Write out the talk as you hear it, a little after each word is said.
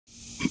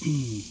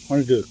I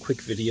want to do a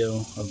quick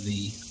video of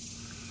the,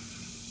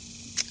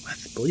 I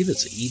believe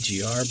it's an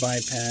EGR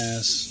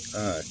bypass,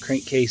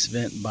 crankcase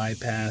vent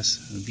bypass,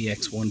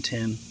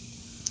 VX110.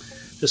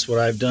 Just what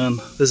I've done.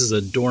 This is a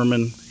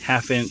Dorman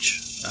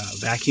 1/2-inch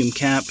vacuum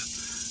cap.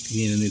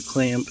 You need a new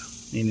clamp,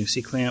 need a new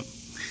C-clamp.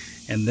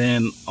 And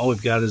then all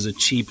we've got is a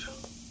cheap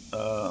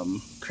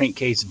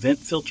crankcase vent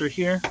filter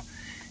here.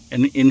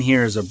 And in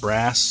here is a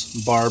brass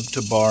barb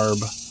to barb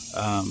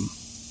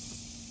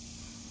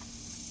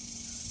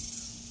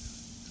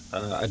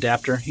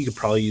adapter. You could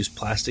probably use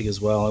plastic as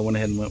well. I went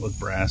ahead and went with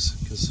brass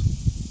because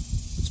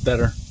it's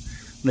better.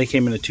 And they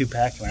came in a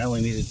 2-pack and I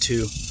only needed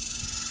 2.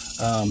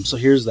 So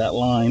here's that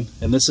line,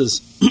 and this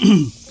is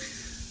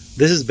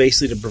this is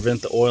basically to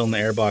prevent the oil in the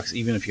air box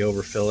even if you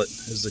overfill it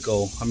is the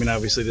goal. I mean,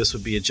 obviously this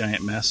would be a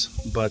giant mess,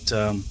 but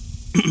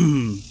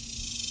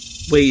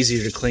way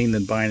easier to clean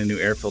than buying a new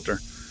air filter.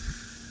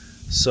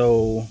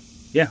 So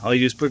yeah, all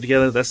you do is put it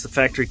together. That's the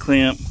factory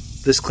clamp.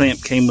 This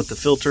clamp came with the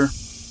filter,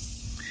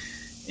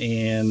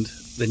 and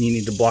then you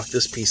need to block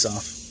this piece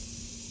off.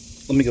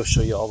 Let me go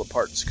show you all the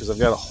parts because I've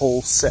got a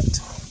whole set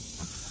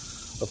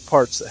of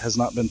parts that has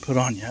not been put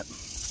on yet.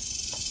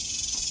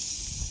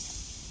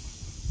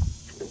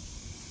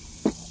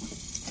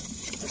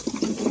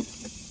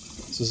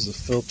 This is the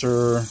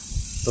filter.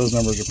 Those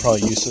numbers are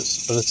probably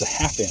useless, but it's a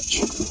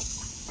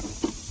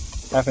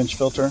 1/2-inch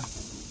filter.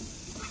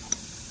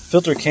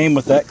 Filter came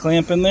with that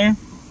clamp in there,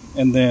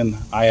 and then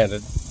I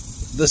added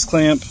this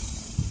clamp.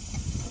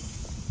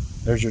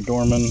 There's your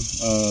Dorman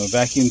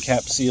vacuum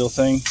cap seal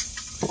thing,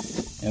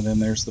 and then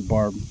there's the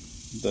barb,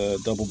 the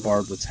double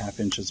barb that's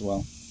 1/2-inch as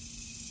well.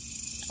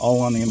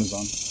 All on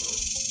Amazon.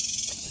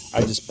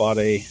 I just bought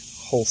a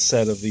whole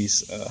set of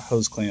these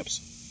hose clamps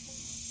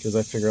because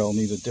I figure I'll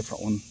need a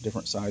different one,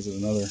 different size at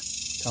another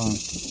time.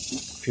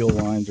 Fuel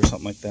lines or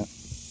something like that.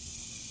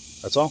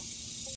 That's all.